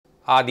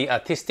Are the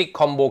artistic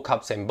combo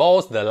cups and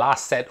balls the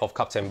last set of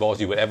cups and balls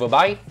you would ever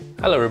buy?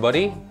 Hello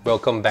everybody,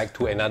 welcome back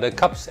to another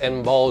cups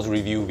and balls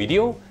review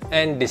video,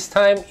 and this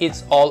time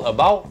it's all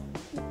about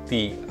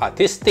the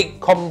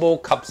artistic combo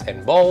cups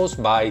and balls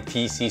by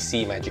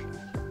TCC Magic.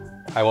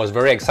 I was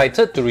very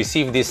excited to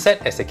receive this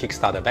set as a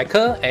Kickstarter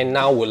backer and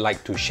now would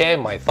like to share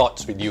my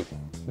thoughts with you.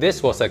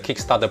 This was a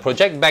Kickstarter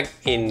project back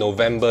in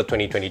November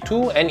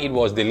 2022 and it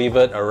was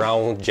delivered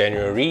around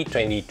January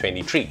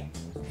 2023.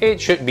 It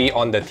should be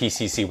on the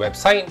TCC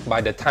website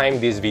by the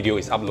time this video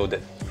is uploaded.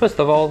 First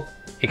of all,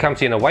 it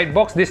comes in a white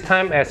box this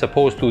time as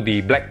opposed to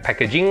the black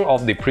packaging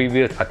of the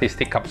previous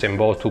Artistic Cups and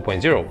Balls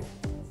 2.0.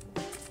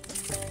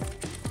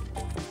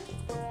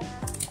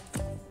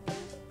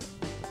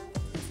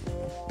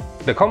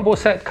 The combo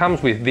set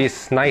comes with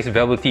this nice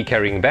velvety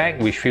carrying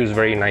bag which feels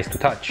very nice to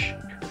touch.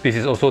 This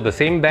is also the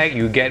same bag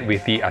you get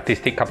with the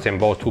Artistic Cups and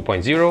Balls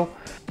 2.0,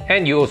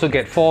 and you also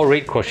get 4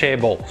 red crochet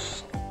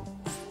balls.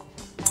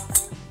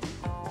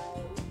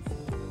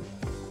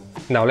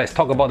 Now let's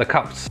talk about the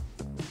cups.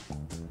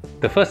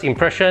 The first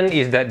impression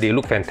is that they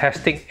look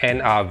fantastic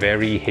and are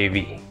very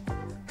heavy.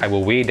 I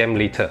will weigh them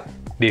later.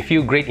 They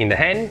feel great in the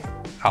hand,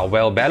 are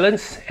well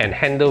balanced and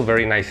handle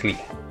very nicely.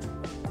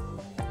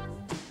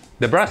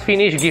 The brass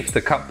finish gives the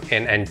cup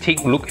an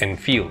antique look and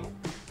feel.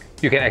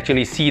 You can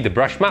actually see the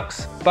brush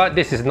marks, but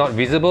this is not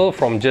visible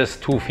from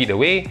just 2 feet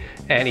away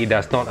and it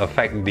does not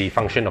affect the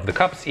function of the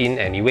cups in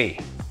any way.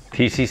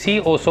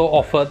 TCC also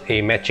offered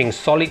a matching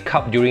solid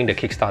cup during the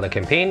Kickstarter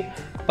campaign,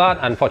 but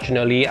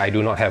unfortunately I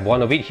do not have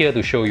one of it here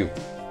to show you.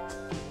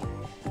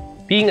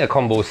 Being a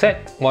combo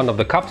set, one of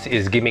the cups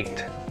is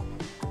gimmicked,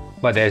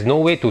 but there is no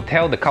way to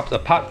tell the cups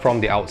apart from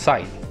the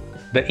outside.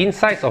 The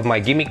insides of my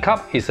gimmick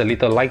cup is a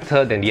little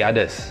lighter than the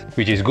others,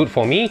 which is good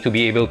for me to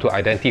be able to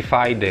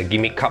identify the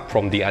gimmick cup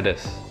from the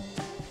others.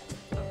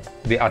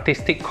 The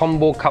Artistic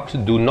Combo Cups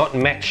do not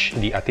match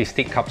the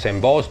Artistic Cups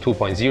and Balls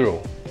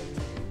 2.0.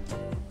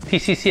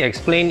 TCC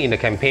explained in the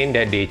campaign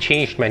that they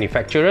changed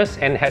manufacturers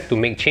and had to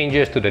make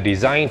changes to the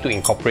design to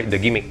incorporate the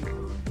gimmick.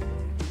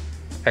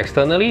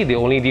 Externally, the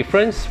only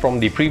difference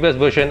from the previous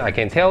version I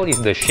can tell is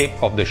the shape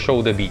of the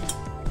shoulder bead.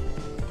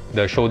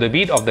 The shoulder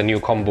bead of the new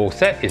combo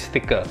set is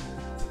thicker.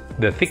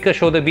 The thicker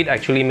shoulder bead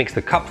actually makes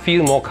the cup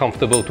feel more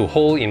comfortable to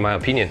hold in my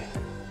opinion.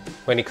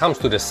 When it comes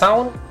to the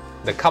sound,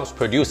 the cups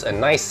produce a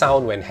nice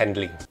sound when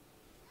handling.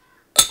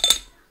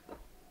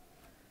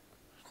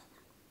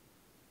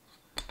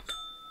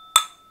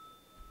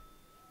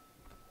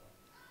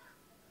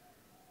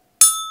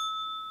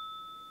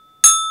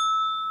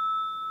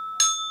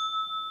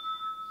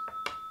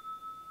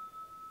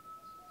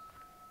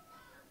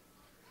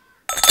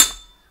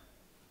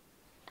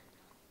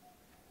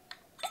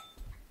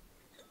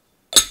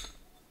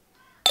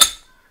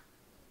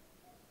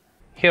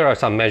 Here are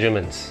some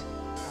measurements.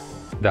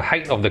 The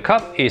height of the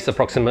cup is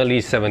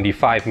approximately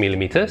 75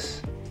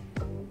 millimeters.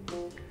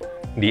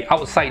 The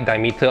outside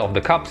diameter of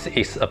the cups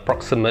is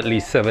approximately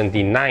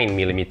 79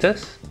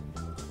 millimeters.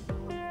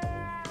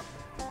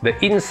 The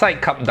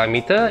inside cup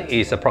diameter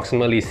is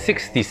approximately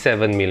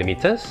 67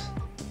 millimeters.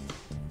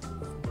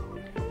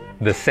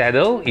 The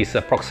saddle is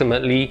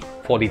approximately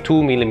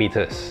 42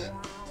 millimeters.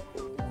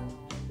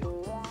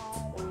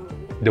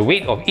 The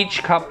weight of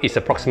each cup is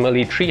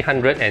approximately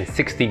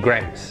 360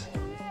 grams.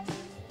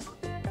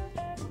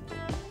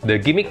 The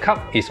gimmick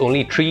cup is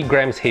only 3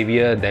 grams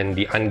heavier than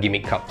the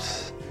ungimmick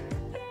cups.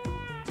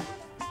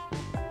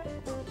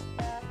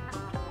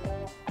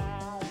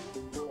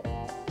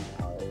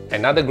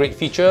 Another great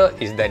feature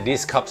is that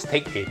these cups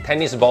take a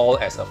tennis ball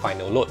as a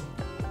final load.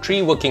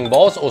 3 working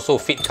balls also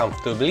fit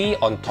comfortably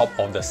on top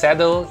of the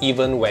saddle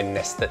even when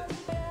nested.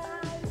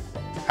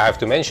 I have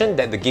to mention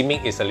that the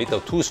gimmick is a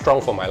little too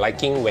strong for my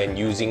liking when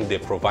using the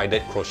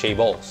provided crochet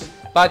balls,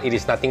 but it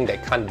is nothing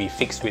that can't be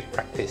fixed with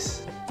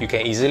practice. You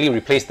can easily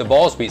replace the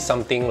balls with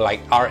something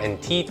like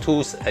R&T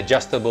Tools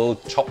adjustable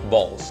chop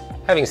balls.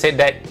 Having said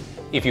that,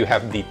 if you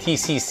have the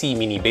TCC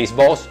mini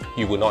baseballs,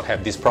 you will not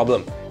have this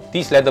problem.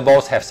 These leather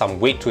balls have some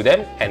weight to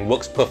them and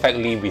works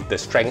perfectly with the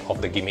strength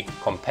of the gimmick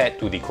compared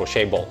to the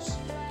crochet balls.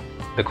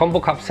 The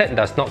combo cup set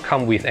does not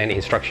come with an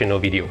instructional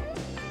video,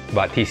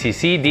 but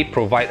TCC did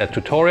provide a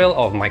tutorial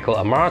of Michael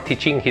Amar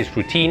teaching his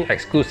routine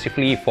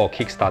exclusively for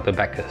Kickstarter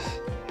backers.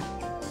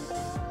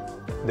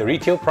 The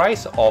retail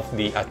price of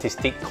the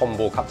Artistic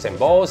Combo Cups and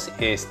Balls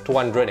is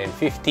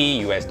 $250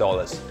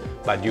 US,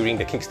 but during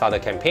the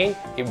Kickstarter campaign,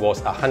 it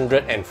was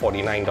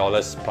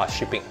 $149 plus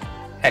shipping.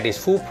 At its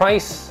full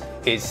price,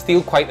 it's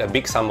still quite a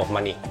big sum of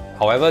money.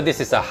 However,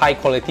 this is a high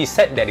quality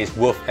set that is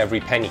worth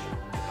every penny.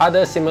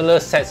 Other similar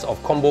sets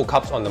of combo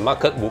cups on the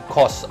market would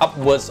cost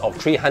upwards of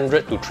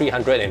 $300 to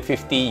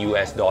 $350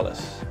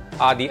 US.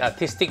 Are the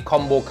Artistic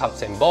Combo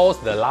Cups and Balls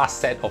the last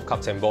set of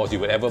cups and balls you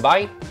would ever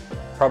buy?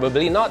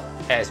 Probably not,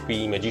 as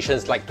we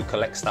magicians like to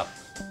collect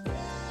stuff.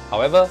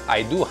 However,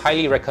 I do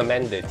highly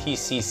recommend the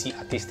TCC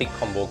Artistic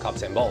Combo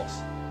Cups and Balls.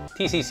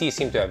 TCC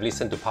seem to have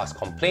listened to past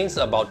complaints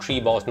about 3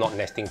 balls not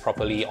nesting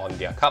properly on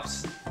their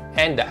cups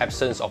and the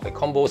absence of a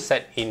combo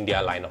set in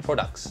their line of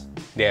products.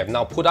 They have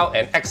now put out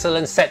an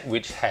excellent set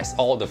which has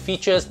all the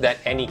features that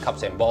any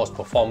cups and balls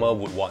performer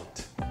would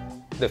want.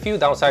 The few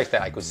downsides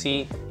that I could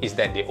see is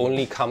that they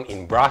only come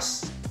in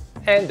brass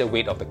and the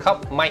weight of the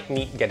cup might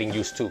need getting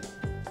used to.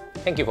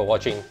 Thank you for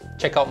watching.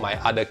 Check out my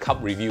other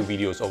cup review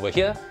videos over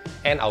here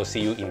and I'll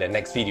see you in the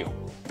next video.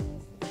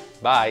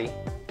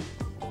 Bye!